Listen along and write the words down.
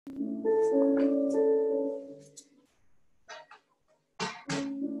Morning,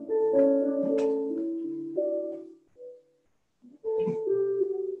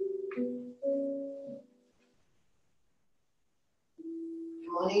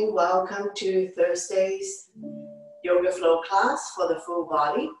 welcome to Thursday's yoga flow class for the full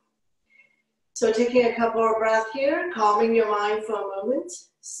body. So taking a couple of breaths here, calming your mind for a moment,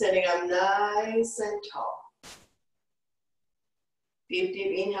 sitting up nice and tall. Deep,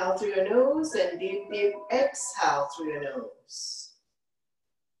 deep inhale through your nose and deep, deep exhale through your nose.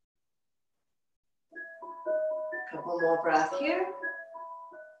 Couple more breaths here.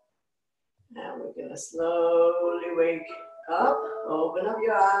 And we're gonna slowly wake up, open up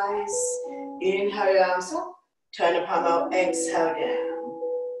your eyes, inhale your arms up, turn the palm out, exhale down.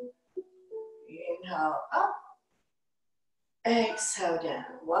 Inhale up, exhale down.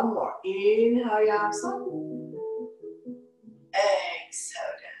 One more, inhale your arms up,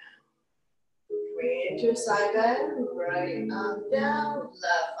 exhale down. Create your side bend, right arm down,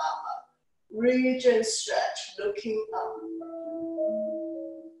 left arm up. Reach and stretch, looking up.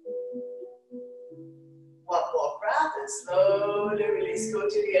 One more breath and slowly release, go to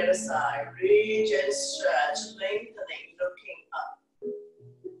the other side. Reach and stretch, lengthening, looking up.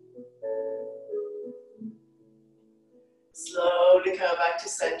 Slowly come back to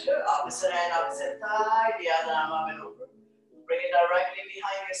center, opposite hand, opposite thigh, the other arm up and over. Bring it directly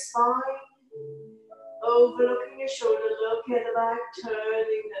behind your spine. Overlooking your shoulder, look at the back,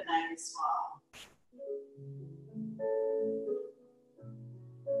 turning the neck as well.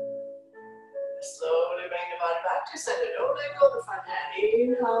 Slowly bring the body back to center. Don't let go of the front hand.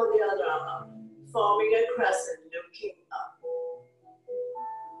 Inhale the other arm up. Forming a crescent, looking up.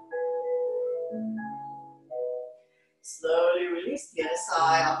 Slowly release the other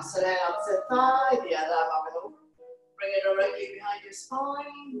side. Opposite hand, opposite thigh. The other arm up and over. Bring it directly behind your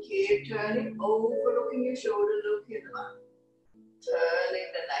spine. Keep turning. Overlooking your shoulder, looking at the back.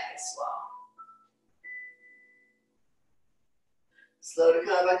 Turning the neck as well. Slowly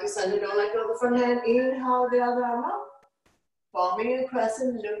come back to center, don't let go of the front hand. Inhale the other arm up. Forming a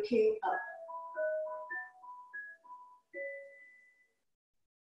crescent, looking up.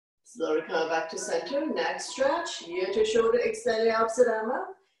 Slowly come back to center, neck stretch. Ear to shoulder, extend the opposite arm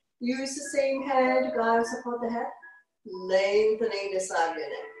up. Use the same hand to guide and support the head. Lengthening the side of your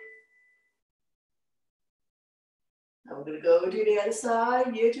neck. I'm going to go to the other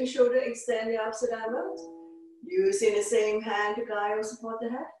side. Ear to shoulder, extend the opposite arm out. Using the same hand to guide or support the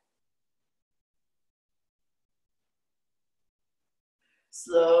head.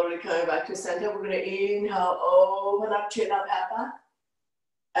 Slowly coming back to center. We're going to inhale, open up, chin up, head back.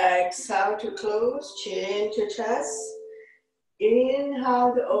 Exhale to close, chin to chest.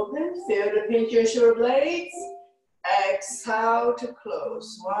 Inhale to open, feel the pinch your shoulder blades. Exhale to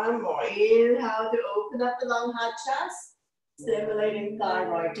close. One more. Inhale to open up the long hard chest, stimulating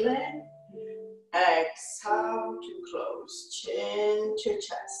thyroid gland. Exhale to close, chin to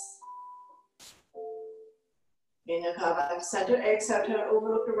chest. Inhale, come back to center. Exhale, turn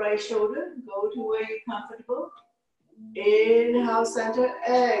overlook the right shoulder. Go to where you're comfortable. Inhale, center.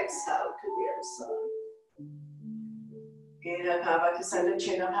 Exhale to the other side. Inhale, come back to center.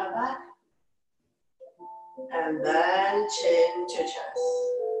 Chin up, head back. And then chin to chest.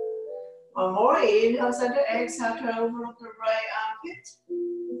 One more. Inhale, center. Exhale, turn overlook the right armpit.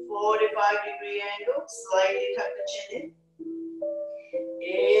 45-degree angle, slightly tuck the chin in.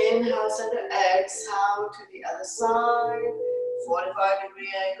 Inhale, center, exhale to the other side.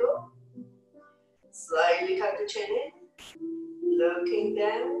 45-degree angle, slightly tuck the chin in. Looking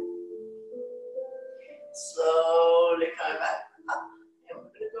down. Slowly come back up. And we're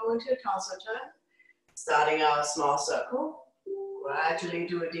going to go into a torso turn. Starting our small circle. Gradually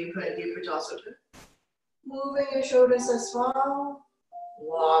do a deeper and deeper torso turn. Moving your shoulders as well.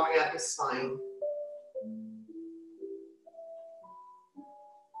 Warming up the spine.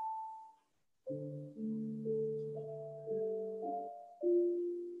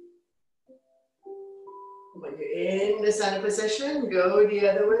 When you're in the center position, go the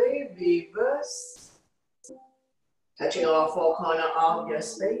other way, reverse. Touching all four corners of your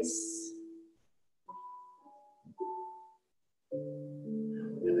space.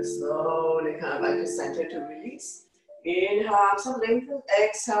 And we're going to slowly come back to center to release. Inhale, arms up, lengthen.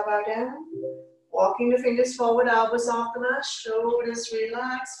 Exhale, bow down. Walking the fingers forward, elbows off the mat. Shoulders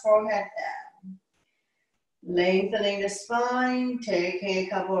relax, forehead down. Lengthening the spine. Taking a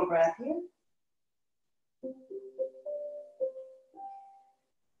couple of breaths here.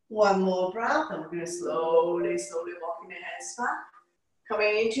 One more breath. And we're going to slowly walking the hands back.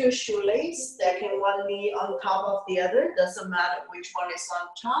 Coming into a shoelace, stacking one knee on top of the other. Doesn't matter which one is on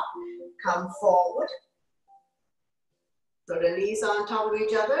top. Come forward. So the knees on top of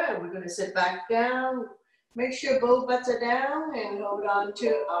each other, and we're going to sit back down. Make sure both butts are down and hold on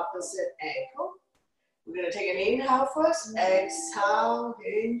to opposite ankle. We're going to take an inhale first. Exhale,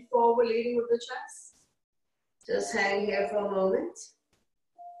 hinge forward, leading with the chest. Just hang here for a moment.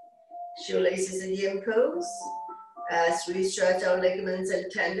 Shoelaces in yin pose. As we stretch our ligaments and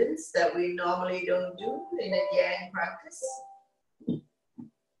tendons that we normally don't do in a yang practice.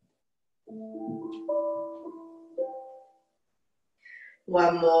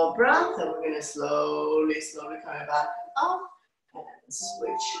 One more breath, and we're going to slowly come back up and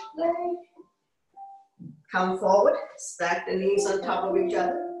switch leg. Come forward, stack the knees on top of each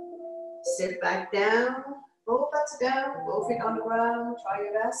other. Sit back down, both butts down, both feet on the ground, try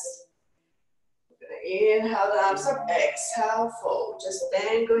your best. We're going to inhale the arms up, exhale, fold. Just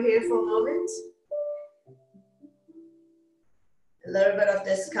dangle here for a moment. A little bit of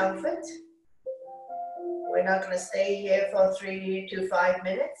discomfort. We're not going to stay here for 3 to 5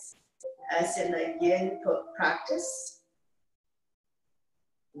 minutes, as in a yin practice.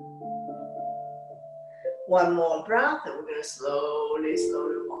 One more breath, and we're going to slowly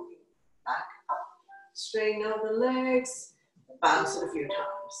walk back up. Straighten out the legs, bounce it a few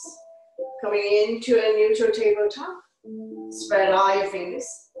times. Coming into a neutral tabletop, spread all your fingers.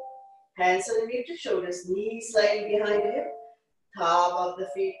 Hands underneath the shoulders, knees laying behind the hip. Top of the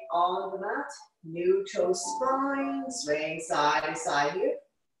feet on the mat, neutral spine, swaying side to side here.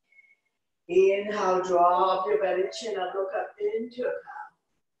 Inhale, drop your belly, chin up, look up into a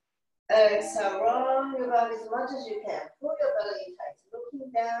cow. Exhale, round your back as much as you can. Pull your belly in tight,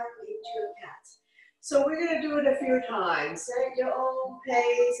 looking down into a cat. So we're going to do it a few times. At your own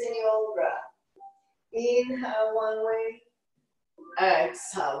pace and your own breath. Inhale one way,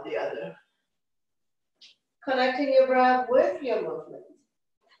 exhale the other. Connecting your breath with your movement.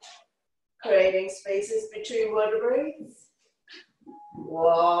 Creating spaces between vertebrae.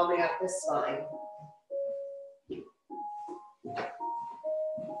 Warming up the spine.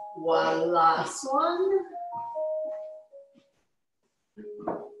 One last one.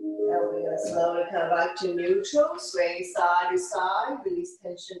 And we're going to slowly come back to neutral. Swaying side to side. Release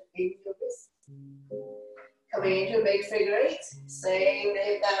tension in your wrist. Coming into a big figure eight. Staying the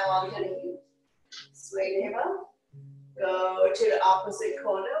hip down onto the heel. Sway the hip up. Go to the opposite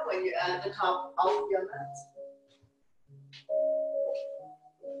corner when you're at the top of your mat.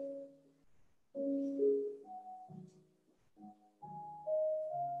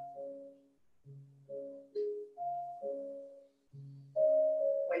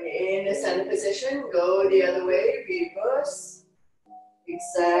 When you're in the center position, go the other way, reverse,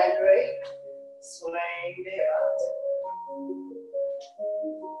 exaggerate, swaying the hip out.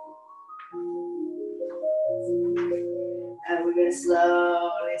 And we're going to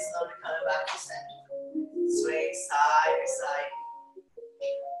slowly come back to center. Swing side to side.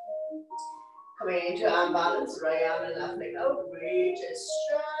 Coming into arm balance, right arm and left leg out. Reach and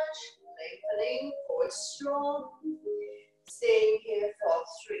stretch, lengthening, forward strong. Staying here for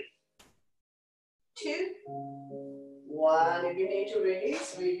 3, 2, 1. If you need to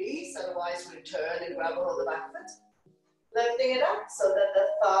release, release. Otherwise, return and grab a hold of the back foot. Lifting it up so that the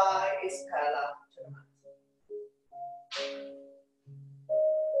thigh is parallel to the mat.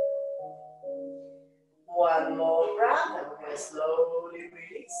 One more breath, and we're going to slowly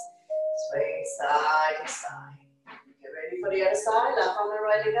release. Swing side to side. Get ready for the other side. Left arm and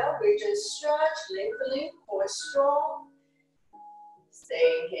right leg out. Reach and stretch, lengthening, core strong.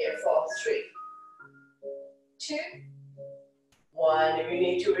 Staying here for 3, 2, 1. If you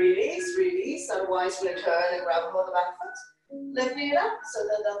need to release, release. Otherwise, return and grab hold of the back foot. Lifting it up so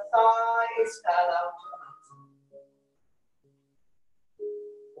that the thigh is parallel to the mat.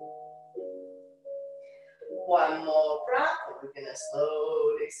 One more breath, and we're going to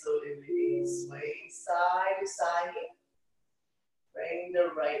slowly release. Swing side to side here. Bring the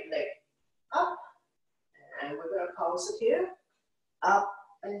right leg up. And we're going to pulse it here. Up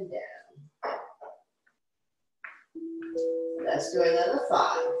and down. Let's do another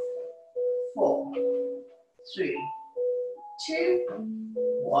 5, 4, 3, 2,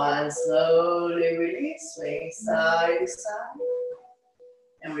 1. Slowly release. Swing side to side.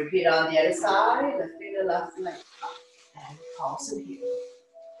 And repeat on the other side, lifting the left leg up and pulse it here.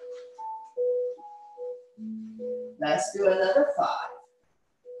 Let's do another 5,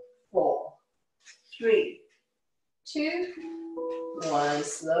 4, 3, 2, 1.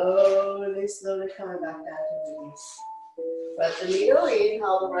 Slowly coming back down to release. Press the needle,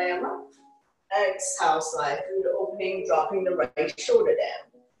 inhale the right arm up. Exhale, slide through the opening opening, dropping the right shoulder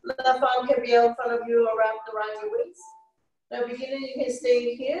down. Left arm can be out in front of you or wrapped around your waist. Now beginning, you can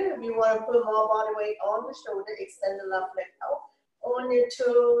stay here. If you want to put more body weight on the shoulder, extend the left leg out. On your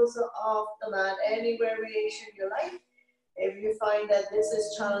toes or off the mat, any variation you like. If you find that this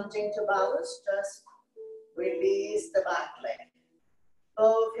is challenging to balance, just release the back leg.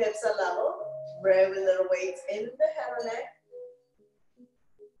 Both hips are level. Bring a little weight in the head and neck.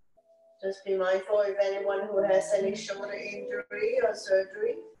 Just be mindful if anyone who has any shoulder injury or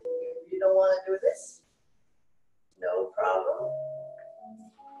surgery, if you don't want to do this, no problem.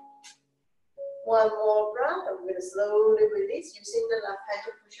 One more breath. I'm going to slowly release using the left hand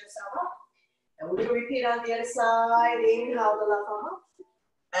to push yourself up. And we're going to repeat on the other side. Inhale the left arm up.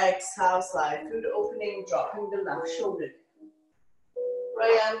 Exhale, slide through the opening, dropping the left shoulder.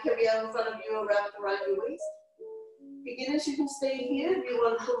 Right arm can be out in front of you or wrapped around your waist. Beginners, you can stay here. If you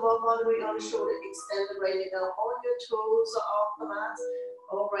want to put more body weight on the shoulder, extend the right leg out on your toes or off the mat.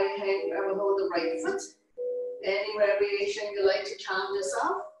 Or right hand, grab a hold of the right foot. Any variation you like to challenge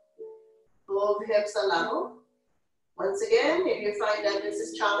yourself. Both hips are level. Once again, if you find that this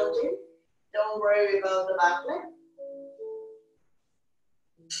is challenging, don't worry about the back leg.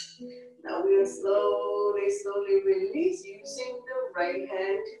 Now we'll slowly release using the right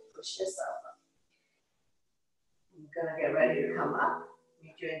hand to push yourself up. You're gonna get ready to come up.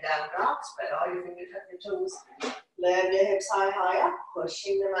 Meet you in down dog. Spread all your fingers, tuck your toes. Lift your hips high up.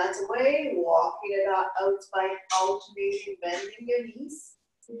 Pushing the mat away. Walking it out by alternating, bending your knees.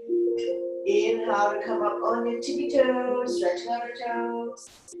 Inhale to come up on your tippy toes. Stretching out your toes.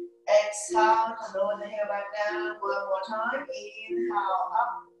 Exhale to lower the hair back down. One more time. Inhale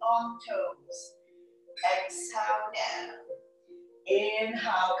up on toes. Exhale down.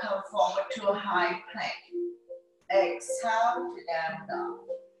 Inhale, come forward to a high plank. Exhale to down dog.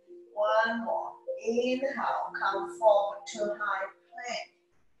 One more. Inhale, come forward to high plank.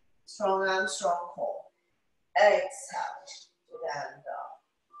 Strong arm, strong core. Exhale to down dog.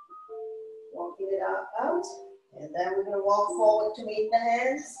 Walking it out. And then we're going to walk forward to meet the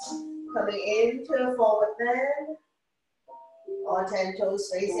hands. Coming into a forward bend. All 10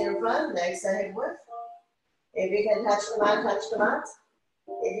 toes facing in front, legs ahead width. If you can touch the mat, touch the mat.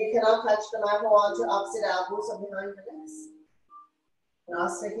 If you cannot touch the mat, go on to opposite elbows or behind the legs. Now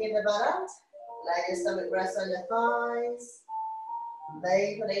sticking the butt out. Let your stomach rest on your thighs.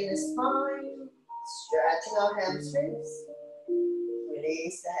 Lengthening the spine. Stretching out hamstrings.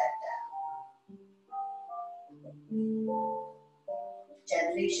 Release the head down.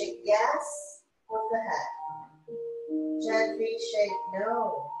 Gently shake yes with the head. Gently shake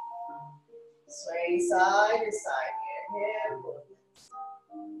no. Sway side to side here. Movements.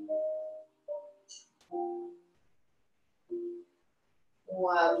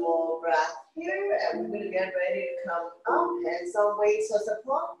 One more breath here, and we're going to get ready to come up. Hands on waist for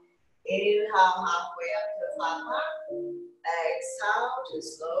support. Inhale halfway up to the flat back. Exhale to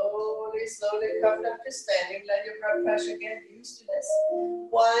slowly come up to standing. Let your blood pressure get used to this.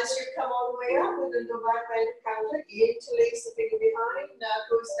 Once you come all the way up, we're going to go back right to counter. Interlace the finger behind. Now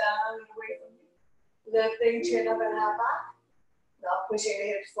goes down and away from you. Lifting chin up and half back. Now pushing the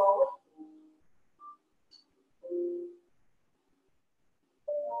hips forward.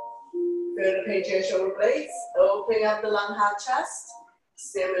 Going to pinch your shoulder blades. Opening up the lung, heart, chest.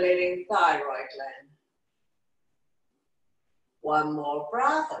 Stimulating thyroid gland. One more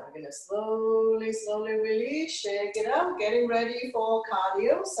breath, and we're going to slowly release, shake it up, getting ready for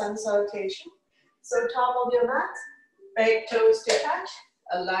cardio, sun salutation. So top of your mat, big toes to touch,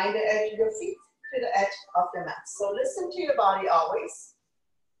 align the edge of your feet to the edge of the mat. So listen to your body always.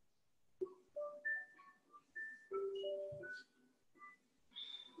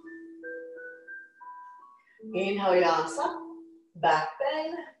 Inhale your arms up, back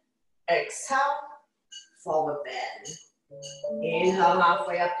bend, exhale, forward bend. Inhale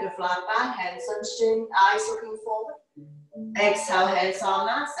halfway up to flat back, hands on chin, eyes looking forward. Exhale, hands on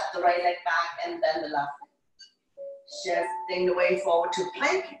now, step the right leg back and then the left leg. Shifting the weight forward to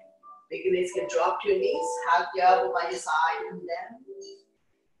plank. Beginners can drop to your knees, hug your elbow by your side and then.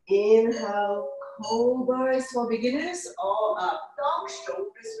 Inhale, cobras for beginners, all up. Dog,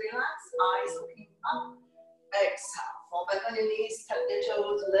 shoulders relax, eyes looking up. Exhale, fall back on your knees, tuck your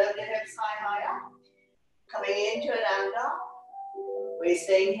toes, lift the hips high up. Coming into an down dog. We're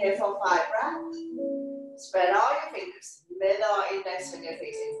staying here for 5 breaths. Spread all your fingers, middle or index finger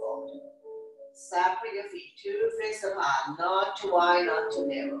facing forward. Separate your feet 2 fists apart, not too wide, not too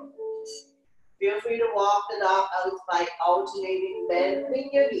narrow. Feel free to walk the dog out by alternating, bending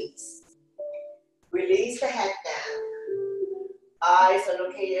your knees. Release the head down. Eyes are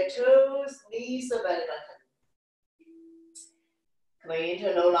looking at your toes, knees are belly button. Coming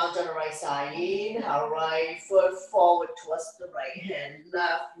into low lunge on the right side. Inhale, right foot forward towards the right hand.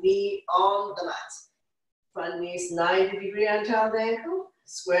 Left knee on the mat. Front knees 90-degree until the ankle.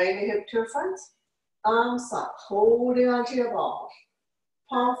 Squaring the hip to your front. Arms up, holding onto your ball.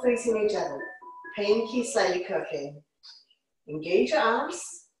 Palm facing each other. Pinky slightly curving. Engage your arms.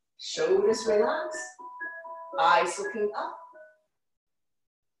 Shoulders relax. Eyes looking up.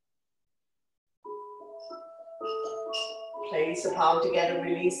 Place the palm together,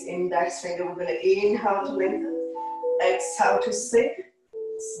 release index finger. We're going to inhale to lengthen. Exhale to sink.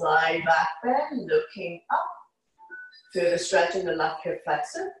 Slide back bend, looking up. Feel the stretch in the left hip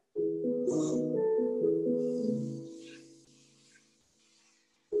flexor.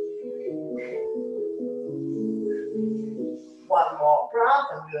 One more breath,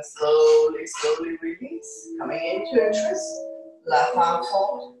 and we'll slowly release. Coming into a twist. Left arm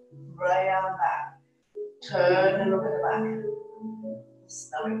forward, right arm back. Turn and look at the back.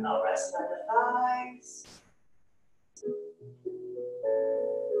 Stomach now resting on the thighs.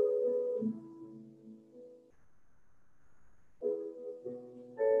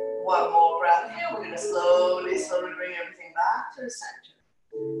 One more breath here. We're going to slowly bring everything back to the center.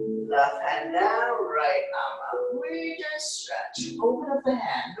 Left hand down, right arm up. Reach and stretch. Open up the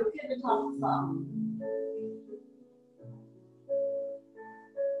hand. Look at the top of the thumb.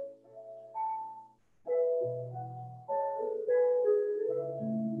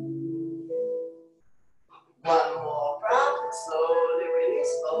 One more breath. Slowly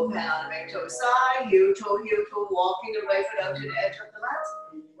release. Both hands on the back toe side. Heel toe, walking the right foot out to the edge of the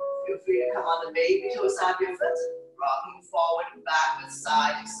mat. Feel free to come on the baby toe side of your foot. Rocking forward and backward,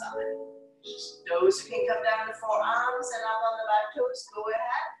 side to side. Those who can come down the forearms and up on the back toes, go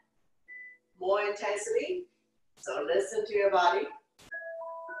ahead. More intensity. So listen to your body.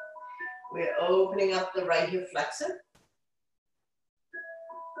 We're opening up the right hip flexor.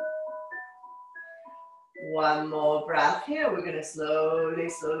 One more breath here. We're going to slowly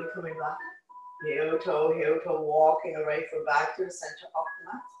coming back. Heel toe, walking the right foot back to the center of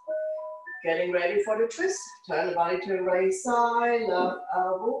the mat. Getting ready for the twist. Turn the body to the right side. Left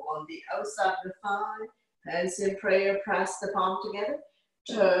elbow on the outside of the thigh. Hands in prayer. Press the palm together.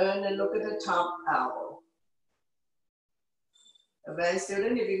 Turn and look at the top elbow. Advanced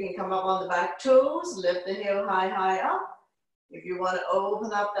student, if you can come up on the back toes, lift the heel high up. If you want to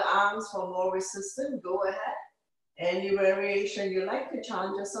open up the arms for more resistance, go ahead. Any variation you like to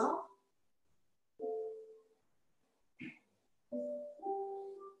challenge yourself.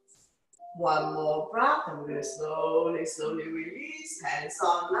 One more breath, and we're going to slowly release. Hands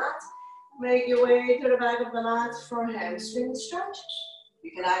on mat. Make your way to the back of the mat for hamstring stretch.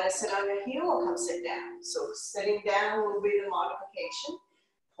 You can either sit on your heel or come sit down. So sitting down will be the modification.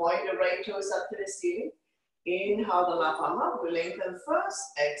 Point the right toes up to the ceiling. Inhale the left arm up. We lengthen first.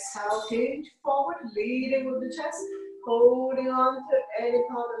 Exhale, hinge forward, leading with the chest. Holding on to any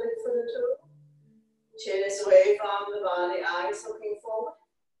part of the leg for the toe. Chin is away from the body. Eyes looking forward.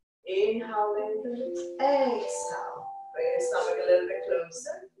 Inhale, lengthen. Exhale. Bring the stomach a little bit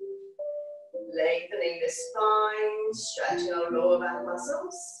closer. Lengthening the spine, stretching our lower back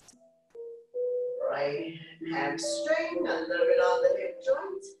muscles. Right hamstring, a little bit on the hip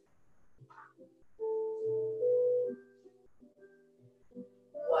joint.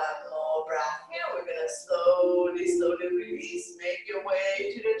 One more breath here. We're going to slowly release. Make your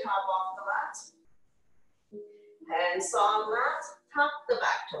way to the top of the mat. Hands on mat. Tuck the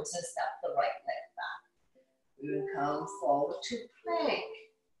back toes and step the right leg back. We will come forward to plank.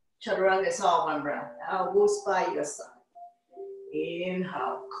 Chaturanga is all one breath. Elbows by your side.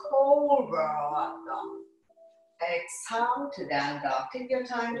 Inhale, cobra up dog. Exhale to down dog. Take your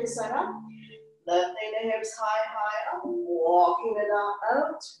time to set up. Lifting the hips high up. Walking it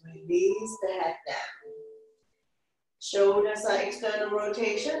out. Release the head down. Shoulders are external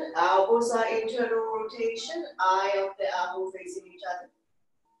rotation. Elbows are internal rotation. Eye of the elbow facing each other.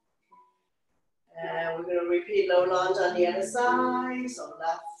 And we're going to repeat low lunge on the other side. So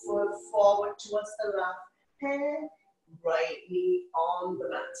left foot forward towards the left hand. Right knee on the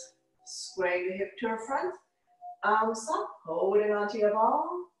mat. Square the hip to the front. Arms up. Holding onto your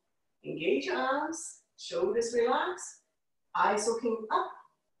ball. Engage your arms. Shoulders relax. Eyes looking up.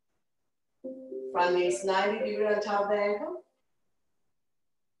 Front knees 90-degree on top of the ankle.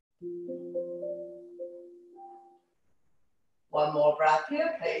 One more breath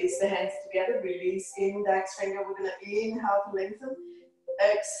here. Place the hands together. Release index finger. We're going to inhale to lengthen.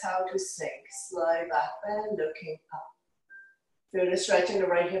 Exhale to sink. Slide back bend, looking up. Feel the stretch in the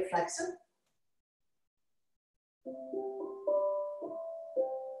right hip flexor.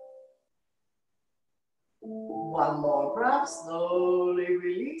 One more breath, slowly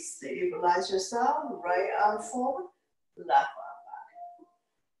release, stabilize yourself, right arm forward, left arm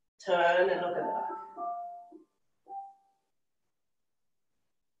back. Turn and look at the back.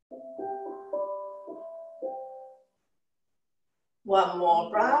 One more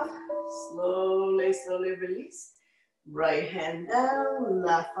breath, slowly, slowly release. Right hand down,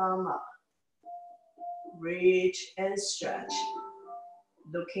 left arm up. Reach and stretch.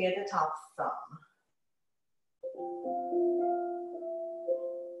 Looking at the top thumb.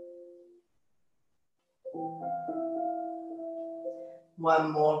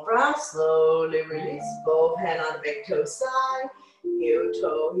 One more breath, slowly release. Both hands on the big toe side. Heel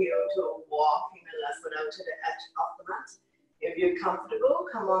toe, walking the left foot out to the edge of the mat. If you're comfortable,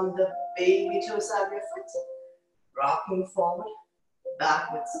 come on the baby toe side of your foot. Rocking forward,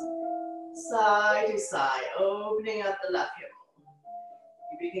 backwards, side to side, opening up the left hip.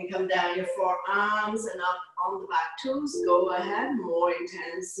 If you can come down your forearms and up on the back toes, go ahead, more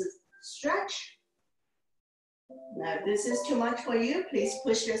intense stretch. Now, if this is too much for you, please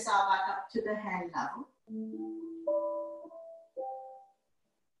push yourself back up to the hand level.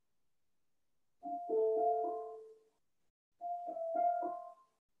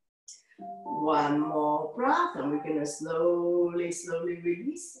 One more breath, and we're gonna slowly, slowly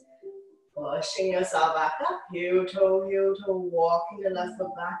release. Pushing yourself back up, heel toe, walking the left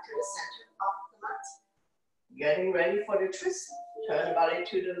foot back to the center of the mat. Getting ready for the twist. Turn the body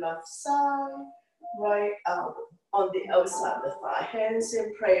to the left side, right elbow on the outside of the thigh. Hands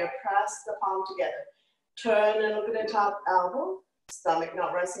in prayer, press the palm together. Turn and look at the top elbow, stomach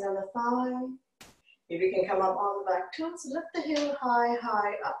not resting on the thigh. If you can come up on the back toes, lift the heel high,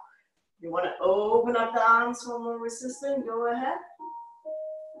 high up. You want to open up the arms for more resistance, go ahead.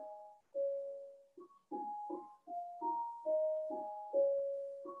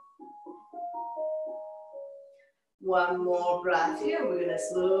 One more breath here. We're going to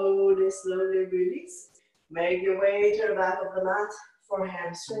slowly, slowly release. Make your way to the back of the mat for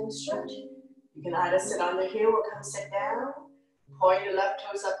hamstring stretch. You can either sit on the heel or come sit down. Point your left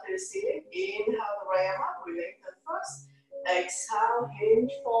toes up to the ceiling. Inhale the right arm up. We lengthen first. Exhale,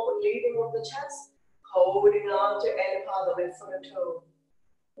 hinge forward, leading with the chest. Holding on to any part of it from the toe.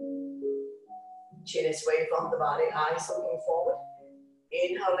 Chin is away from the body, eyes looking forward.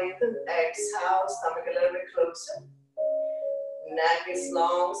 Inhale, lengthen. Exhale, stomach a little bit closer. Neck is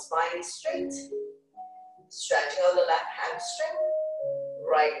long, spine is straight. Stretching on the left hamstring.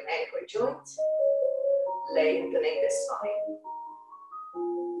 Right ankle joint. Lengthening the spine.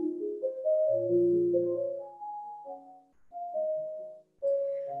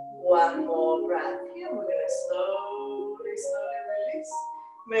 One more breath here. We're going to slowly, slowly release.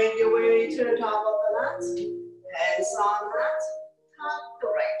 Make your way to the top of the mat. Hands on the mat. Tap the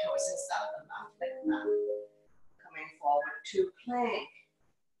right toes and start the left leg back. Coming forward to plank.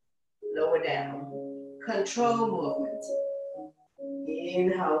 Lower down. Control movement.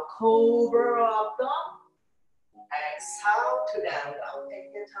 Inhale, cobra up dog. Exhale to down dog.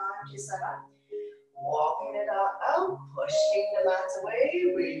 Take your time to set up. Walking it out, pushing the mat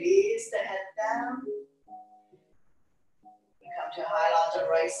away, release the head down. You come to high lunge on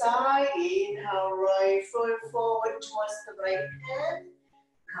right side, inhale, right foot forward towards the right hand.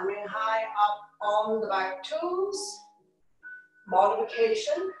 Coming high up on the back toes.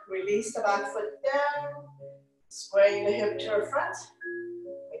 Modification, release the back foot down, squaring the hip to the front.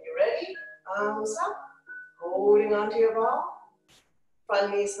 When you're ready, arms up, holding onto your ball.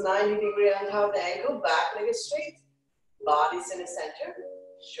 Front knees 90 degrees on top of the ankle, back leg is straight, body's in the center,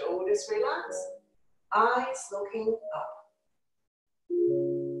 shoulders relaxed, eyes looking up.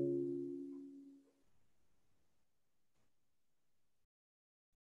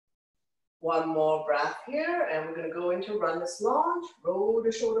 One more breath here, and we're going to go into runner's lunge. Roll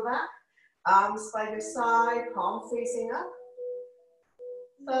the shoulder back, arms by the side, palm facing up,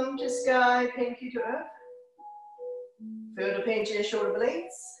 thumb to sky, pinky to earth. Feel the pinch in your shoulder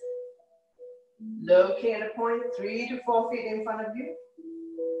blades. Looking at a point 3 to 4 feet in front of you.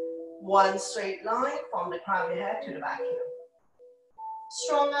 One straight line from the crown of your head to the back heel.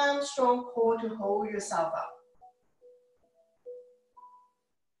 Strong arms, strong core to hold yourself up.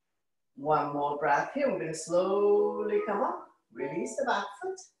 One more breath here. We're going to slowly come up. Release the back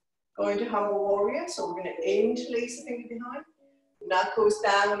foot. Going to humble warrior. So we're going to interlace the finger behind. Knuckles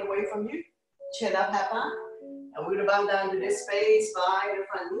down and away from you. Chin up, head back. And we're going to bow down to this space by the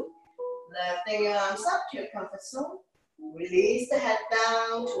front knee. Lifting your arms up to your comfort zone. Release the head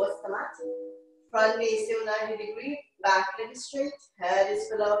down towards the mat. Front knee still 90 degrees. Back leg is straight. Head is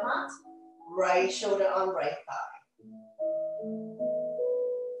below mat. Right shoulder on right thigh.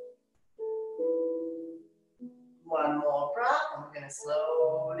 One more breath, and we're going to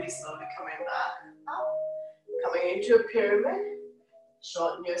slowly coming back up. Coming into a pyramid.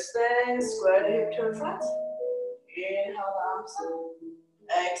 Shorten your spine, square the hip to the front. Inhale the arms up.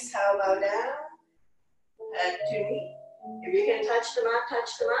 Exhale, bow down. Head to knee. If you can touch the mat,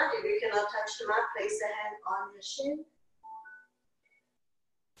 touch the mat. If you cannot touch the mat, place the hand on your shin.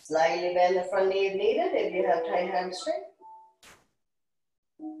 Slightly bend the front knee if needed, if you have tight hamstring.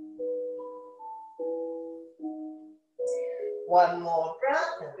 One more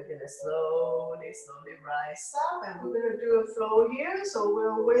breath, and we're going to slowly rise up. And we're going to do a flow here. So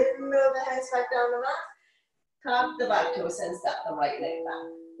we'll windmill the hands back down the mat. Tap the back toes and step the right leg back.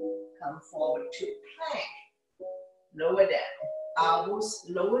 Come forward to plank. Lower down. Elbows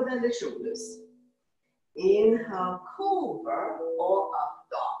lower than the shoulders. Inhale, cobra or up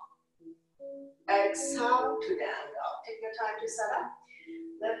dog. Exhale to down dog. Take your time to set up.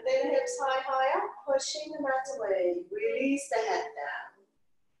 Lifting the hips higher, pushing the mat away. Release the head down.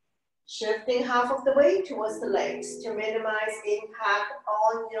 Shifting half of the weight towards the legs to minimize impact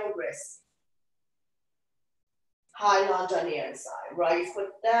on your wrists. High lunge on the inside. Right foot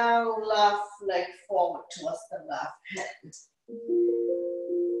down, left leg forward towards the left hand.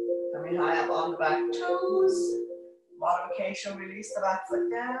 Coming high up on the back toes. Modification, release the back foot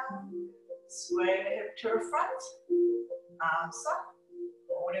down. Sway the hip to the front. Arms up.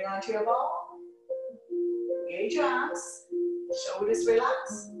 Holding onto your ball. Engage your arms. Shoulders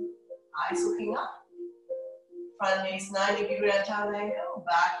relax. Eyes looking up. Front knees 90-degree angle angle.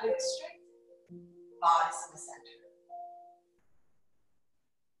 Back leg straight. Bodies in the center.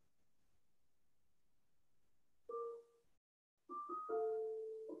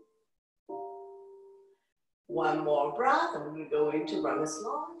 One more breath, and we go into runner's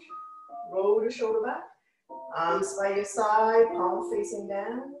lunge. Roll the shoulder back. Arms by your side, palm facing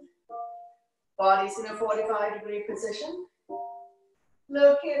down. Body's in a 45-degree position.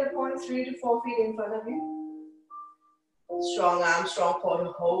 Locate a point 3 to 4 feet in front of you. Strong arm, strong core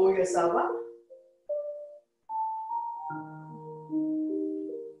to hold yourself up.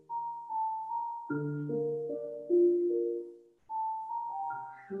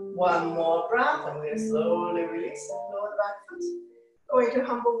 One more breath, and we'll slowly release and lower the back foot. Going to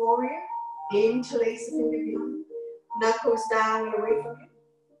humble warrior. Interlace the finger behind. Knuckles down and away from you.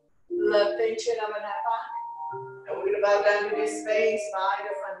 Lifting chin up and back. And we're going to bow down to this space by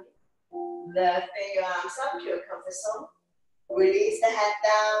the front knee. Lifting your arms up to your comfort zone. Release the head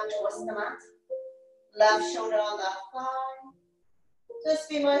down towards the mat. Left shoulder on left thigh. Just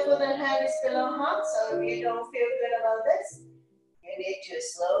be mindful that hand is below heart, so if you don't feel good about this, you need to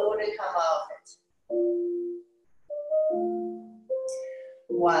slowly come off it.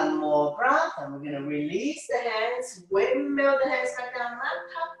 One more breath, and we're going to release the hands, windmill the hands back down the mat,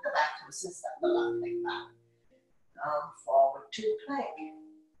 tap the back toes and step the left leg back. Come forward to plank.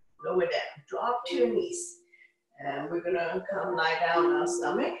 Lower down, drop to your knees. And we're going to come lie down on our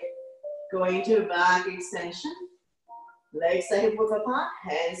stomach. Going to back extension. Legs are hip width apart,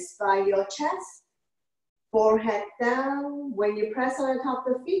 hands by your chest. Forehead down. When you press on the top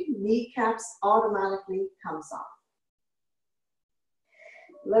of the feet, kneecaps automatically comes off.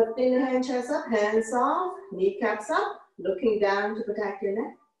 Lifting the hand chest up, hands off, kneecaps up, looking down to protect your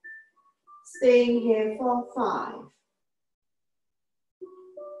neck. Staying here for 5,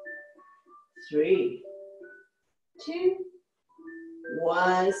 3, 2,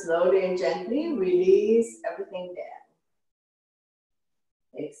 1. Slowly and gently release everything down.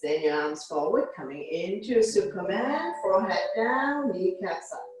 Extend your arms forward, coming into Superman, forehead down,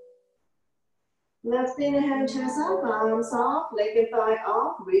 kneecaps up. Lifting the hand chest up, arms off, leg and thigh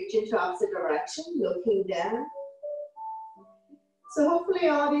off, reach into opposite direction, looking down. So hopefully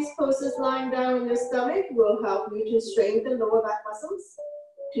all these poses lying down in your stomach will help you to strengthen lower back muscles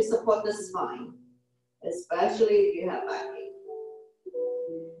to support the spine, especially if you have backache.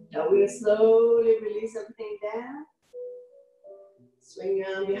 Now we'll slowly release everything down. Swing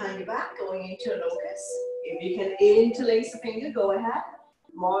your arm behind your back, going into a locust. If you can interlace a finger, go ahead.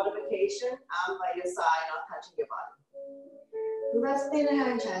 Modification, arm by your side, not touching your body. Resting the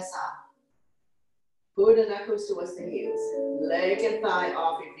hand chest up. Pull the knuckles towards the heels. Leg and thigh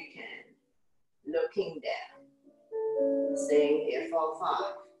off if you can. Looking down. Staying here for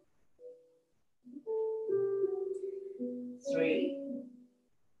 5, 3,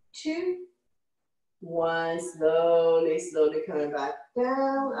 2, 1. Slowly, slowly coming back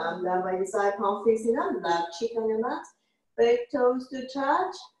down. Arm down by your side, palm facing up. Left cheek on your mat. Big toes to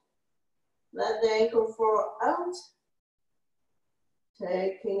touch. Let the ankle fall out.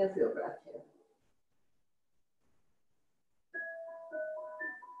 Taking a few breaths here.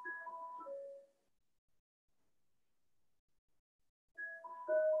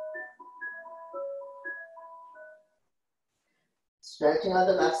 Stretching out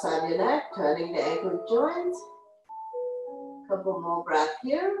the left side of your neck, turning the ankle joint. Couple more breaths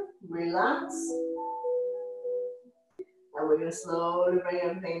here. Relax. And we're going to slowly bring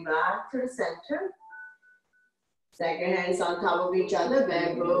everything back to the center. Second hands on top of each other,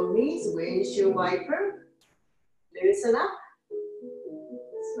 bend both knees, windshield wiper. Loosen up.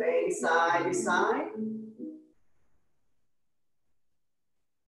 Sway side to side.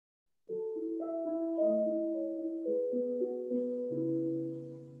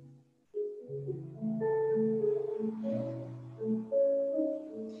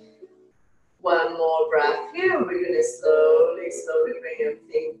 One more breath here. We're going to slowly bring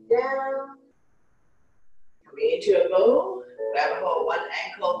everything down. Coming into a bow. Grab a hold one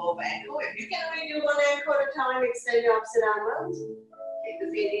ankle over ankle. If you can only do one ankle at a time, extend your opposite arm out. Take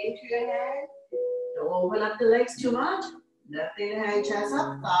the feet into your hand. Don't open up the legs too much. Lifting the hand, chest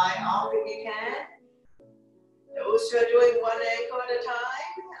up, thigh off if you can. Those who are doing one ankle at a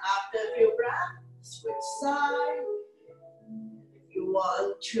time, after a few breaths, switch side. If you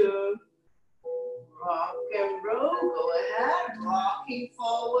want to rock and roll, go ahead. Rocking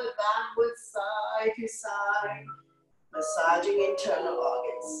forward, backwards, side to side. Massaging internal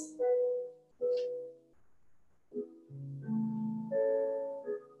organs.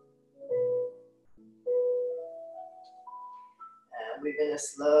 And we're going to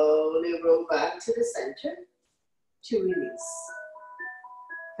slowly roll back to the center to release.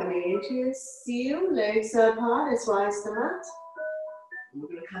 Coming into a seal, legs are apart as wide as the mat. We're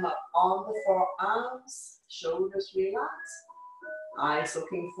going to come up on the forearms, shoulders relax, eyes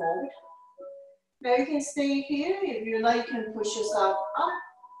looking forward. Now you can stay here. If you like, you can push yourself up.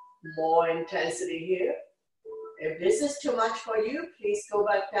 More intensity here. If this is too much for you, please go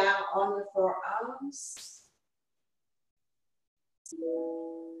back down on the forearms.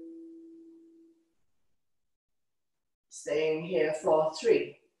 Staying here for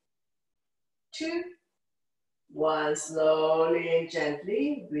 3, 2, 1. Slowly and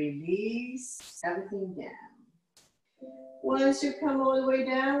gently release everything down. Once you come all the way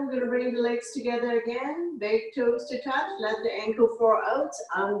down, we're going to bring the legs together again. Big toes to touch. Let the ankle fall out.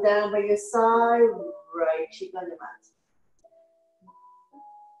 Arm down by your side. Right cheek on the mat.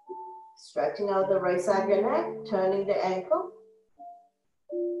 Stretching out the right side of your neck. Turning the ankle.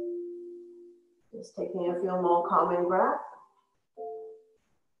 Just taking a few more calming breaths.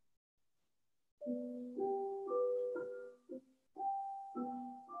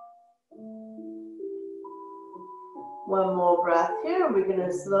 One more breath here. We're going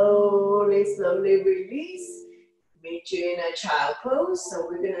to slowly release. Meet you in a child pose. So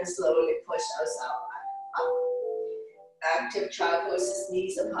we're going to slowly push ourselves up. Active child pose is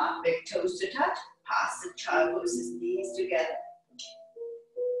knees apart, big toes to touch. Passive child pose is knees together.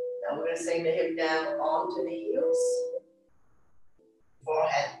 Now we're going to sink the hip down onto the heels.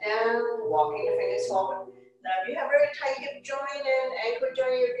 Forehead down, walking the fingers forward. Now, if you have very tight hip joint and ankle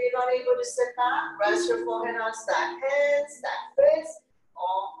joint, if you're not able to sit back, rest your forehead on stack hands, stack fists,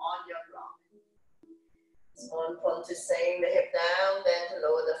 or on your block. It's more important to sink the hip down than to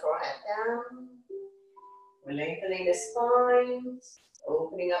lower the forehead down. We're lengthening the spine,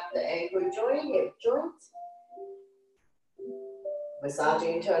 opening up the ankle joint, hip joint.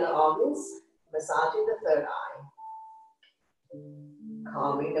 Massaging internal organs, massaging the third eye.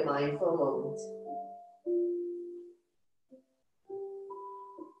 Calming the mind for a moment.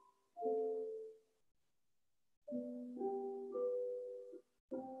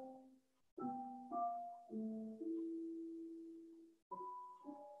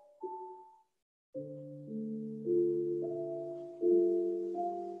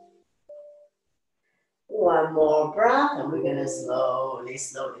 One more breath, and we're going to slowly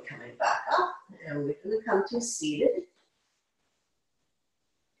coming back up, and we're going to come to seated.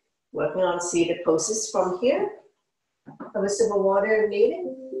 Working on seated poses from here. Have a sip of water if needed.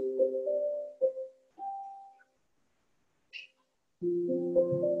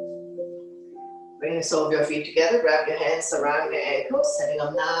 Bring the soles of your feet together. Grab your hands around your ankles, sitting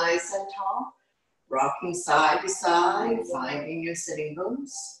up nice and tall. Rocking side to side, finding your sitting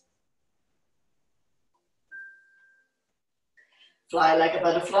bones. Fly like a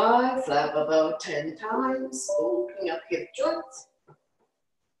butterfly, flap about 10 times, opening up hip joints.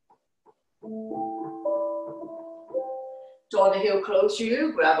 Draw the heel close to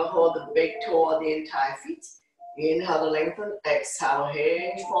you, grab a hold of the big toe of the entire feet. Inhale to lengthen, exhale,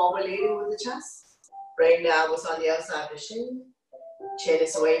 hinge forward, leading with the chest. Bring down what's on the outside of the shin. Chin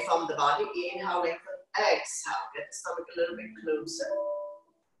is away from the body. Inhale, lengthen, exhale. Get the stomach a little bit closer.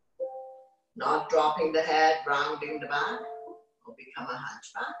 Not dropping the head, rounding the back. Or become a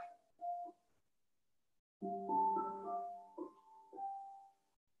hunchback.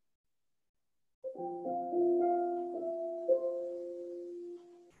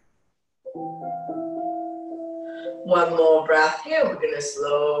 One more breath here. We're going to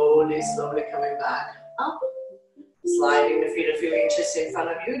slowly coming back up. Sliding the feet a few inches in front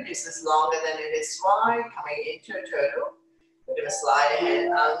of you. This is longer than it is wide. Coming into a turtle. We're going to slide a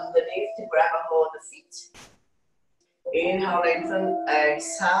hand underneath to grab a hold of the feet. Inhale, lengthen.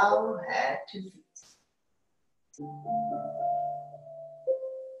 Exhale, head to feet.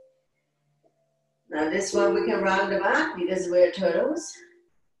 Now this one we can round the back because we're turtles.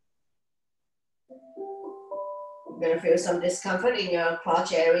 You're going to feel some discomfort in your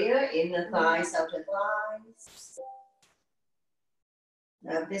crotch area, inner thighs, outer thighs.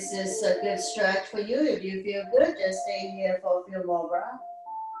 Now this is a good stretch for you. If you feel good, just stay here for a few more breaths.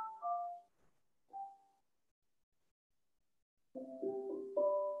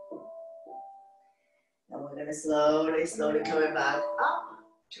 And we're going to slowly coming back up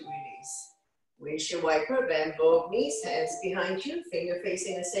to release. Windshield wiper, bend both knees, hands behind you, finger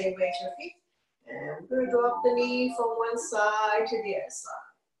facing the same way as your feet. And we're going to drop the knee from one side to the other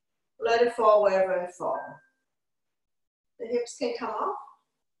side. Let it fall wherever it falls. The hips can come off.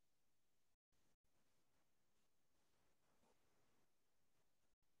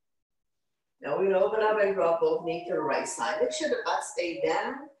 Now we're going to open up and drop both knees to the right side. Make sure the butt stay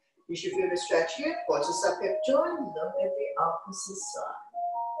down. You should feel the stretch here. Quadricep hip joint. Look at the opposite side.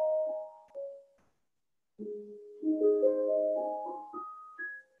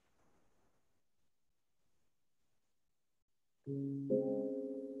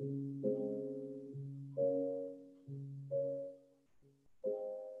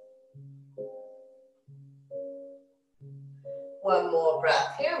 One more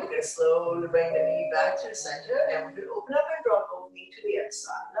breath here. We're going to slowly bring the knee back to the center, and we're going to open up and drop both knee to the other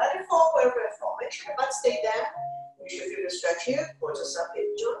side. Let it fall wherever it falls. Make sure the butt stay down. You should feel the stretch here. Quadricep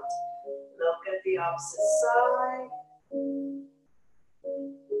hip joint. Look at the opposite side.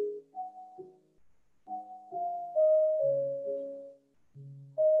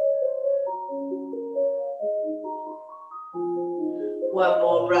 One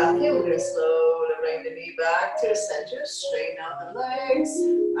more breath here. We're going to slowly bring the knee back to the center. Straighten out the legs.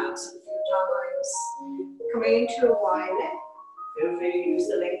 Bounce a few times. Coming into a wide neck. Feel free to use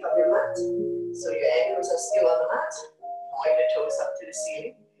the length of your mat. So your ankles are still on the mat. Point the toes up to the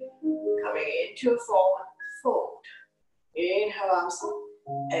ceiling. Coming into a forward fold. Inhale, arms up.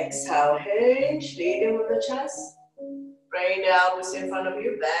 Exhale, hinge. Leading with the chest. Bring the elbows in front of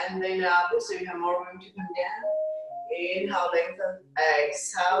you. Bend the elbows so you have more room to come down. Inhale, lengthen.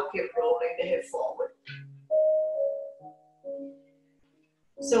 Exhale, keep rolling the hip forward.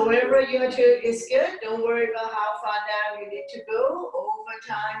 So wherever your toe is good, don't worry about how far down you need to go. Over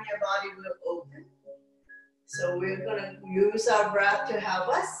time, your body will open. So we're going to use our breath to help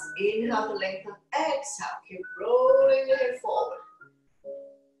us. Inhale to lengthen. Exhale, keep rolling the hip forward.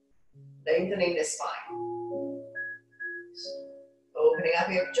 Lengthening the spine. Opening up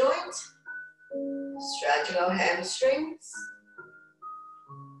hip joint. Stretching our hamstrings.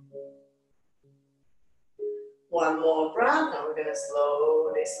 One more breath, and we're going to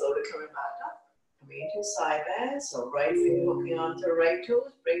slowly coming back up. Coming into side bend, so right finger hooking onto the right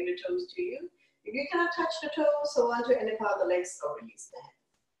toes, bring the toes to you. If you cannot touch the toes, so onto any part of the legs, or release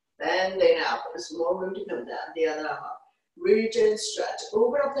the hand. Bend it out, there's more room to come down, the other arm up. Reach and stretch,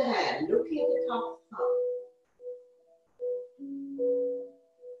 open up the hand, looking at the top of the thumb.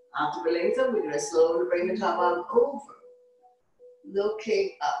 After we lengthen, we're going to slowly bring the top arm over,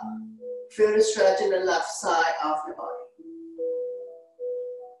 looking up. Feel the stretch in the left side of the body.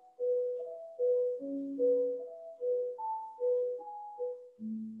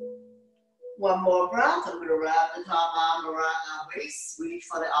 One more breath. I'm going to wrap the top arm around our waist. Reach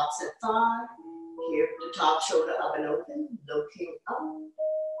for the opposite thigh. Keep the top shoulder up and open, looking up.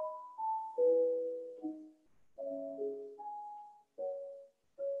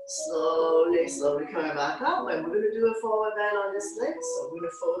 Slowly coming back up. And we're going to do a forward bend on this leg. So we're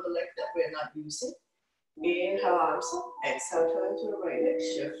going to fold the leg that we're not using. Inhale, arms up. Exhale, turn to the right leg.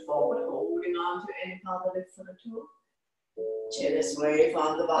 Shift forward, holding on to any part of the leg for the toe. Chin is away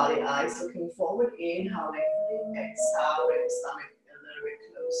from the body, eyes looking forward. Inhale, lengthening. Exhale, bring the stomach a little bit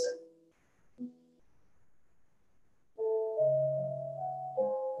closer.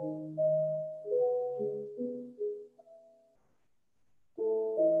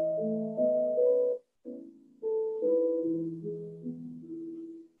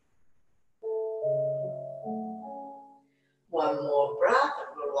 One more breath,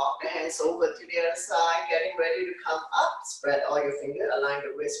 and we'll walk the hands over to the other side, getting ready to come up. Spread all your fingers, align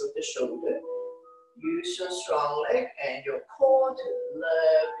the wrist with the shoulder. Use your strong leg and your core to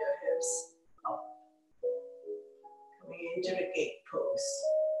lift your hips up. Coming into the gate pose.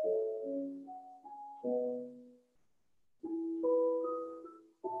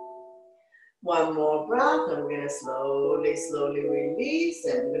 One more breath, and we're going to slowly, slowly release,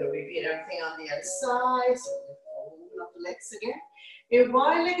 and we're going to repeat everything on the other side. So we're going to open up the legs again. If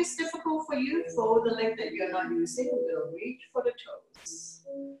one leg is difficult for you, fold the leg that you're not using. We're going to reach for the toes.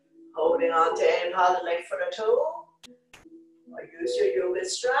 Holding on to any part of the leg for the toe. Or use your yoga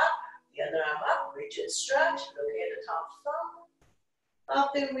strap. The other arm up, reach and stretch. Looking at the top thumb.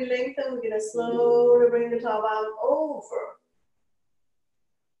 After we lengthen, we're going to slowly bring the top arm over.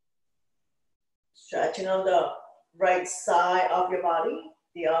 Stretching on the right side of your body.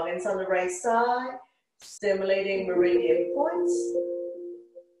 The organs on the right side. Stimulating meridian points.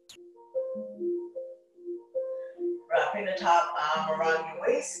 Wrapping the top arm around your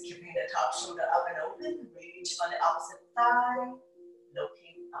waist. Keeping the top shoulder up and open. Reach on the opposite thigh.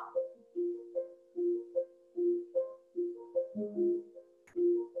 Looking up.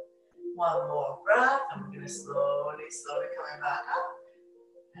 One more breath, and we're going to slowly, slowly coming back up.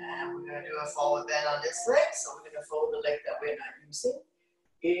 And we're going to do a forward bend on this leg. So we're going to fold the leg that we're not using.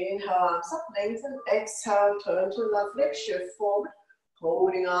 Inhale, arms up, lengthen. Exhale, turn to left leg, shift forward.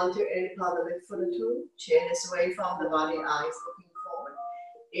 Holding on to any part of the leg for the toe. Chin is away from the body, eyes looking forward.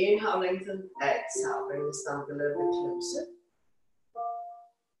 Inhale, lengthen. Exhale, bring the stomach a little bit closer.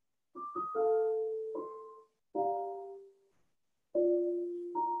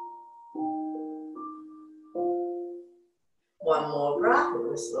 One more breath. We're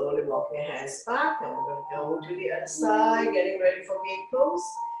going to slowly walk your hands back, and we're going to go to the other side, getting ready for gate pose.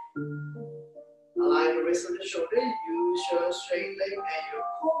 Align the wrist with the shoulder. Use your straight leg and your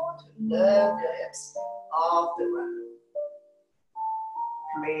core to lift the hips off the ground.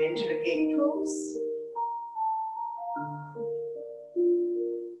 Coming into the gate pose.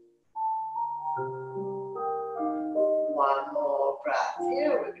 One more breath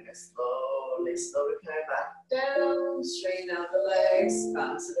here. We're going to slowly, slowly come back down. Straighten out the legs.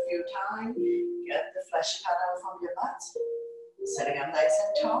 Bounce it a few times. Get the flesh cut out from your butt. Sitting up nice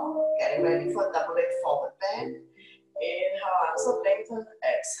and tall. Getting ready for double leg forward bend. Inhale, arms up, lengthen.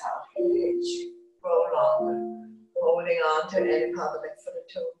 Exhale, hinge. Roll longer. Holding on to any part of the leg for the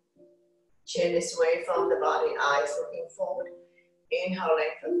toe. Chin is away from the body. Eyes looking forward. Inhale,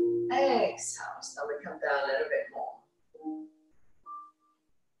 lengthen. Exhale. Stomach come down a little bit more.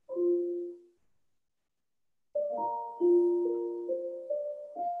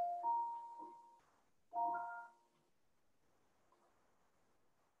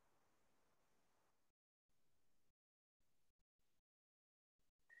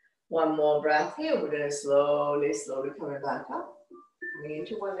 One more breath here. We're going to slowly, slowly coming back up. Coming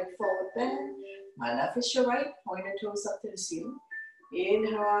into one leg forward bend. My left is your right. Point the toes up to the ceiling.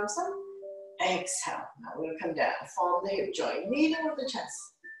 Inhale, arms up. Exhale. Now we're going to come down. Form the hip joint. Leading with the chest.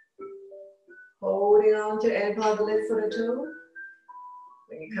 Holding on to any part of the leg for the toe.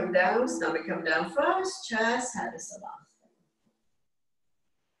 When you come down, stomach come down first. Chest, head is the last.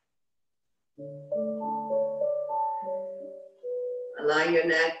 Align your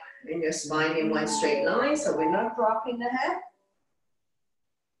neck and your spine in one straight line, so we're not dropping the head.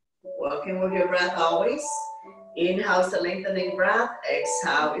 Working with your breath always. Inhale is the lengthening breath.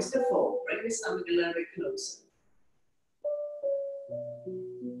 Exhale is the fold. Bring the stomach a little bit closer.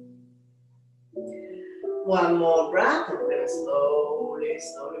 One more breath, and we're going to slowly,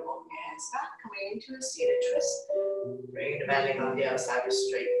 slowly walk your hands back. Coming into a seated twist. Bring the belly on the outside of a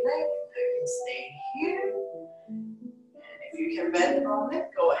straight leg. Now you can stay here. If you can bend the bottom leg,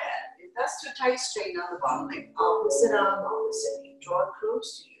 go ahead. If that's too tight, straighten out the bottom leg. Opposite arm, opposite knee. Draw it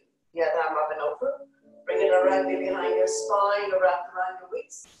close to you. The other arm up and over. Bring it around behind your spine or wrap around your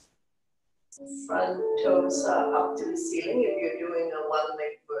waist. Front toes up to the ceiling if you're doing a one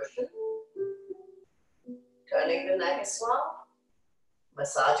leg version. Turning the neck as well.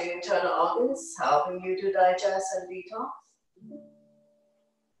 Massaging internal organs, helping you to digest and detox.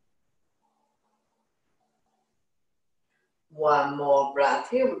 One more breath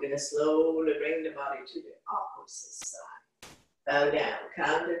here. We're going to slowly bring the body to the opposite side. Bow down,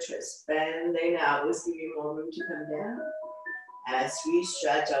 counter twist, bending outwards, give you more room to come down. As we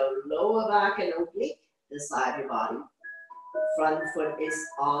stretch our lower back and oblique, the side of your body. Front foot is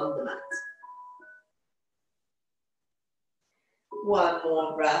on the mat. One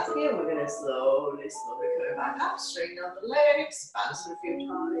more breath here. We're going to slowly, slowly come back up. Straighten out the legs, bounce it a few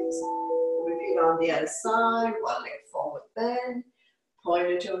times. Repeat on the other side. One leg forward bend. Point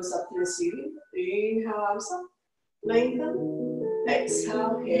your toes up to the ceiling. Inhale, arms up. Lengthen.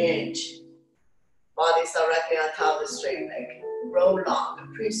 Exhale, hinge. Body's directly on top of the straight leg. Roll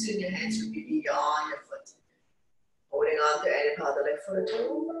long. Pretty soon your hands will be beyond your foot. Holding on to any part of the leg for the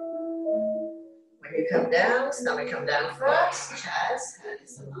toe. When you come down, stomach come down first. Chest, head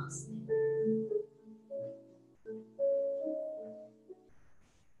is the last thing.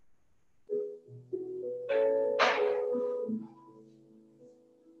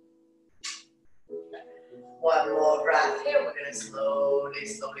 to slowly,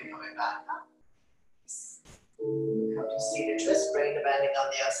 slowly coming back up. Come to seated twist, bring the bending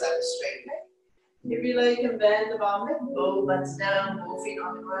on the outside of the straight leg. If you like, you can bend the bottom leg, both butts down, both feet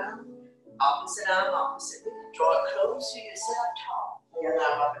on the ground. Opposite arm, opposite leg. Draw it close to yourself, top. The other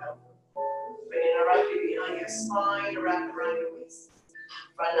arm up and over. Bring it right behind your spine, wrap around your waist.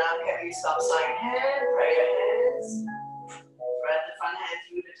 Front arm, carry your stop sign hand, pray your hands. Front the front hand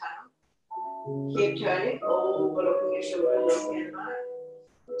through the tunnel. Keep turning, overlooking your shoulder, looking in line.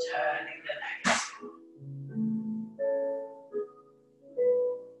 Turning the neck.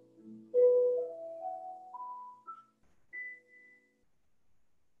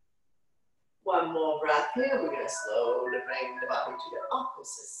 One more breath here. We're going to slowly bring the body to the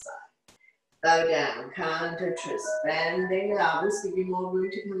opposite side. Bow down, counter twist, bending the elbows, give you more room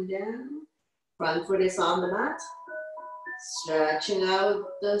to come down. Front foot is on the mat. Stretching out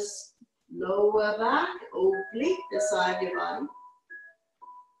the lower back, oblique the side of your body.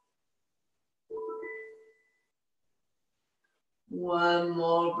 One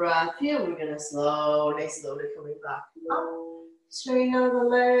more breath here. We're going to slowly, slowly coming back up. Straighten out the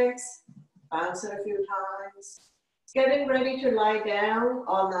legs. Bounce it a few times. Getting ready to lie down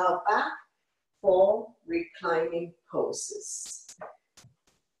on our back for reclining poses.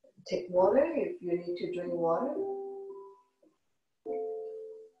 Take water if you need to drink water.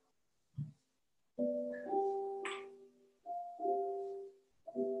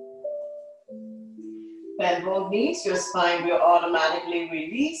 Bend both knees, your spine will automatically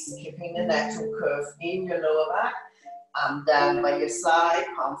release, keeping the natural curve in your lower back. Arm down by your side,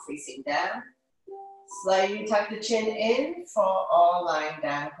 palm facing down. Slightly tuck the chin in for all lying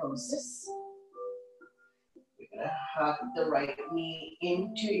down poses. We're going to hug the right knee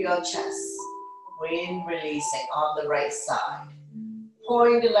into your chest. Wind releasing on the right side.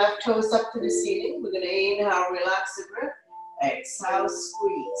 Point the left toes up to the ceiling. We're going to inhale, relax the grip. Exhale,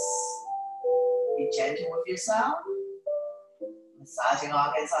 squeeze. Be gentle with yourself. Massaging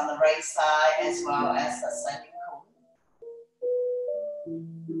organs on the right side as well as the ascending.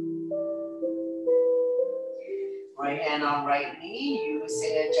 Right hand on right knee,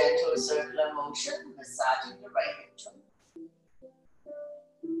 using a gentle circular motion, massaging the right hip joint.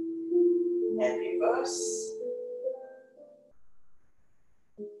 And reverse.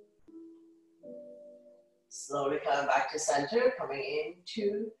 Slowly coming back to center, coming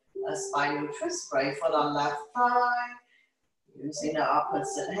into a spinal twist, right foot on left thigh. Using the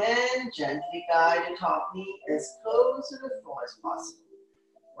opposite hand, gently guide the top knee as close to the floor as possible.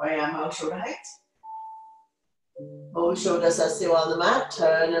 Right arm out shoulder height. Both shoulders are still on the mat.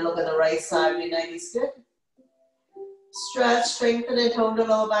 Turn and look at the right side. Your neck is good. Stretch, strengthen, and tone the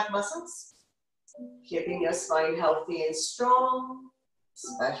lower back muscles. Keeping your spine healthy and strong,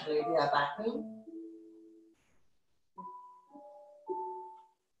 especially if you have back pain.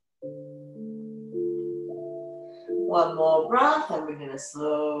 One more breath, and we're going to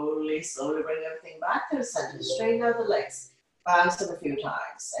slowly, slowly bring everything back to the center. Straighten out the legs. Bounce it a few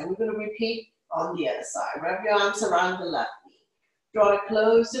times. And we're going to repeat on the other side. Wrap your arms around the left knee. Draw it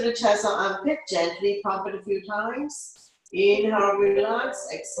close to the chest or armpit. Gently pump it a few times. Inhale, relax.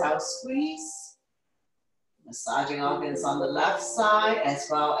 Exhale, squeeze. Massaging organs on the left side as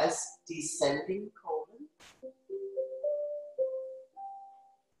well as descending colon.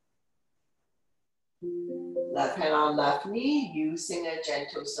 Left hand on left knee, using a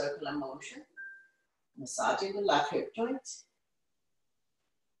gentle circular motion. Massaging the left hip joint.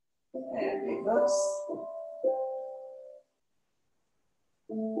 And reverse.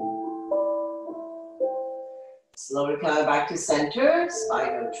 Slowly coming back to center,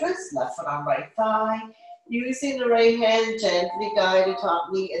 spinal twist, left foot on right thigh. Using the right hand, gently guide the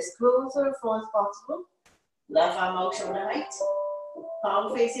top knee as close to the floor as possible. Left arm out shoulder height.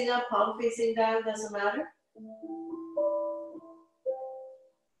 Palm facing up, palm facing down, doesn't matter.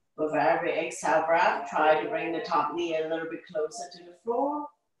 With every exhale breath, try to bring the top knee a little bit closer to the floor.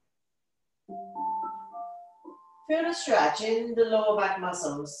 Feel the stretch in the lower back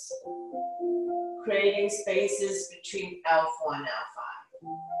muscles, creating spaces between L4 and L5,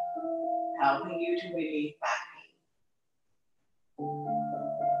 helping you to relieve back pain.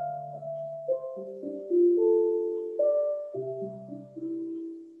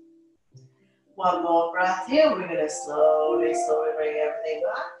 One more breath here. We're going to slowly, slowly bring everything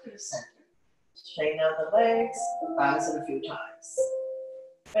back to the center. Straighten out the legs, bounce it a few times.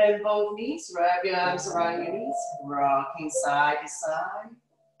 Bend both knees, wrap your arms around your knees, rocking side to side.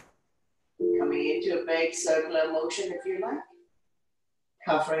 Coming into a big circular motion if you like.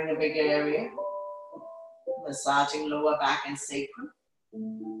 Covering a big area. Massaging lower back and sacrum.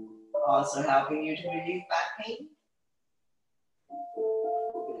 Also helping you to relieve back pain.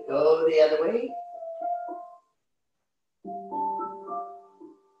 Go the other way.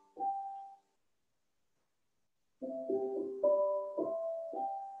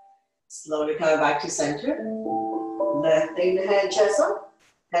 Slowly come back to center. Lifting the head, chest up,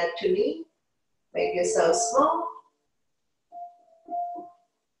 head to knee. Make yourself small.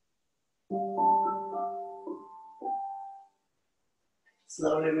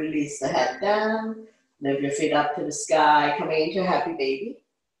 Slowly release the head down. Lift your feet up to the sky. Coming into happy baby.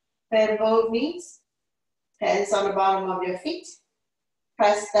 Bend both knees. Hands on the bottom of your feet.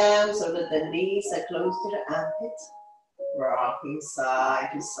 Press down so that the knees are close to the armpit. Rocking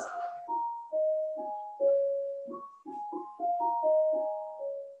side to side.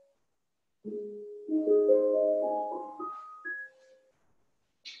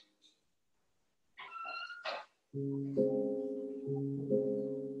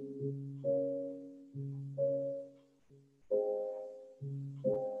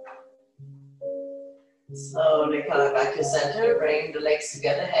 Slowly come back to center. Bring the legs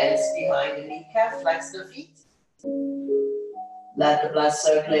together, hands behind the kneecap. Flex the feet. Let the blood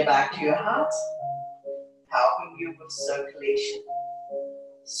circulate back to your heart, helping you with circulation.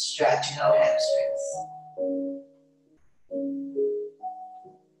 Stretching our hamstrings.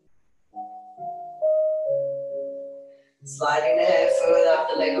 Sliding the head further up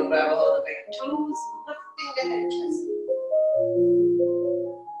the leg, grab all the big toes, lifting the head chest.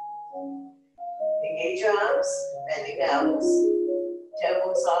 Engage your arms, bending the elbows.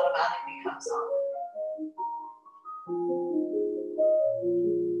 Tailbones automatically comes on.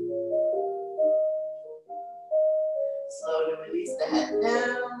 Slowly release the head down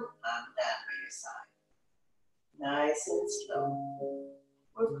and down by your side. Nice and slow.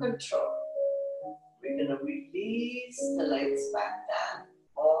 With control. We're going to release the legs back down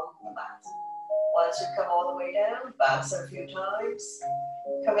on the mat. Once you come all the way down, bounce a few times.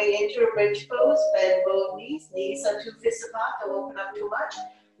 Coming into a bridge pose, bend both knees. Knees are 2 fists apart, don't open up too much.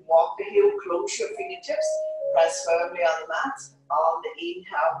 Walk the heel, close your fingertips. Press firmly on the mat. On the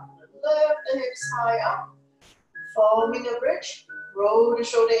inhale, lift the hips high up. Forming a bridge. Roll the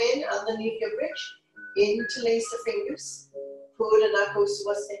shoulder in underneath your bridge. Interlace the fingers. Pull the knuckles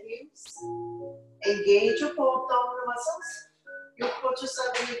towards the heels. Engage your core abdominal muscles. You put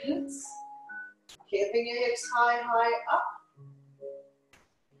yourself in your glutes. Keeping your hips high, high up.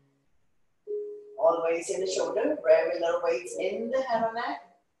 Always in the shoulder. Very little weights in the head and neck.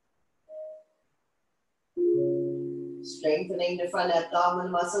 Strengthening the front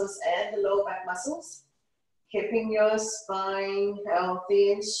abdominal muscles and the lower back muscles. Keeping your spine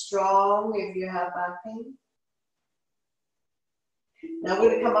healthy and strong if you have back pain. Now we're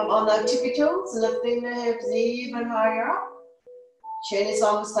going to come up on our tippy toes, lifting the hips even higher up. Chin is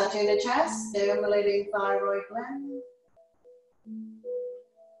almost touching the chest, stimulating thyroid gland.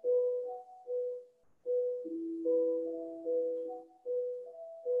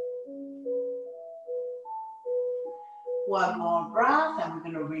 One more breath, and we're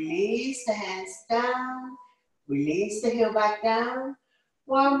going to release the hands down. Release the heel back down.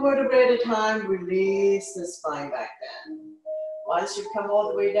 One vertebra at a time, release the spine back down. Once you come all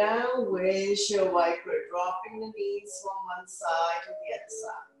the way down, raise your wiper, dropping the knees from one side to the other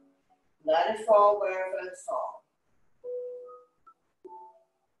side. Let it fall wherever it falls.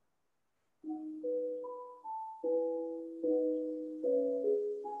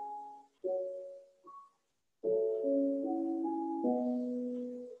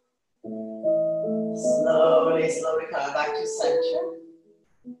 Slowly, slowly come back to center.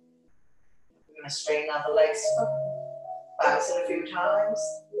 We're going to straighten out the legs. Bounce it a few times.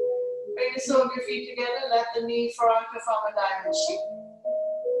 Bring the soles of your feet together. Let the knee front to form a diamond shape.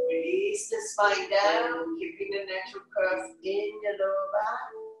 Release the spine down, keeping the natural curve in your lower back.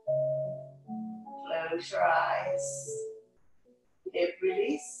 Close your eyes. Hip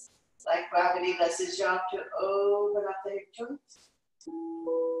release. Like gravity lets its job to open up the hip joints.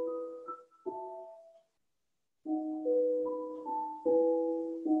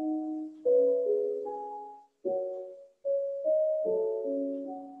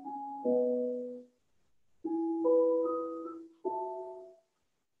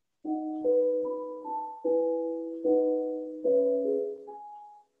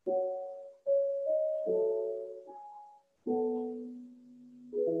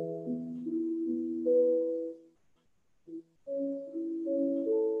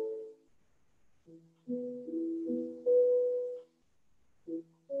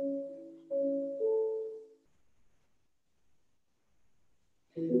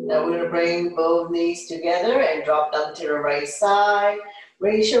 Now we're going to bring both knees together and drop them to the right side.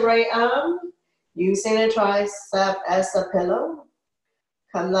 Raise your right arm, using the tricep as a pillow.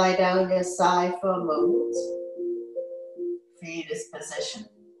 Come lie down on your side for a moment. Feel this position.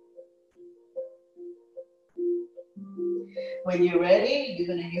 When you're ready, you're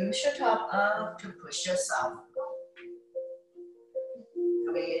going to use your top arm to push yourself.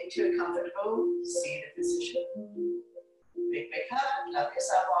 Coming into a comfortable seated position. Big hug, love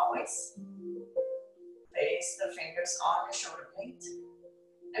yourself always. Place the fingers on your shoulder blades.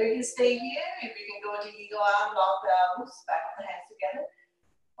 Now you can stay here. If you can go into eagle arm, lock the elbows, back of the hands together.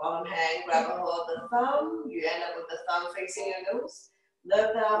 Bottom hand, grab a hold of the thumb. You end up with the thumb facing your nose.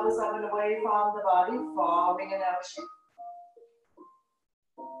 Lift the elbows up and away from the body, forming an L shape.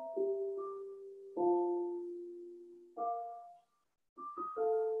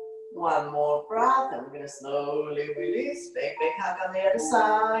 One more breath, and we're going to slowly release. Big hug on the other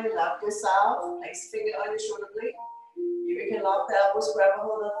side. Love yourself. Place finger on your shoulder blade. You can lock the elbows, grab a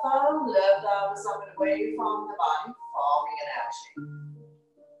hold of the thumb, lift the elbows up and away from the body, forming an L shape.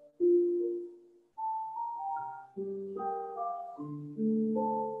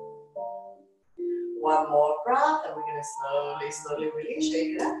 One more breath, and we're going to slowly release.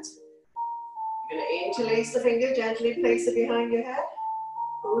 Shake it out. You're going to interlace the finger, gently place it behind your head.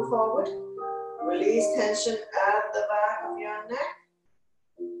 Pull forward. Release tension at the back of your neck.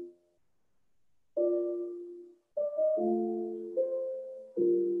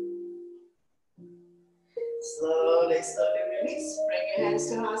 Slowly release. Bring your hands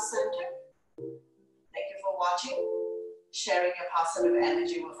to heart center. Thank you for watching, sharing your positive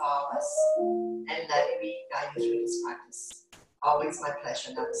energy with all of us, and letting me guide you through this practice. Always my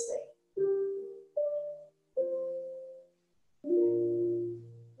pleasure. Namaste.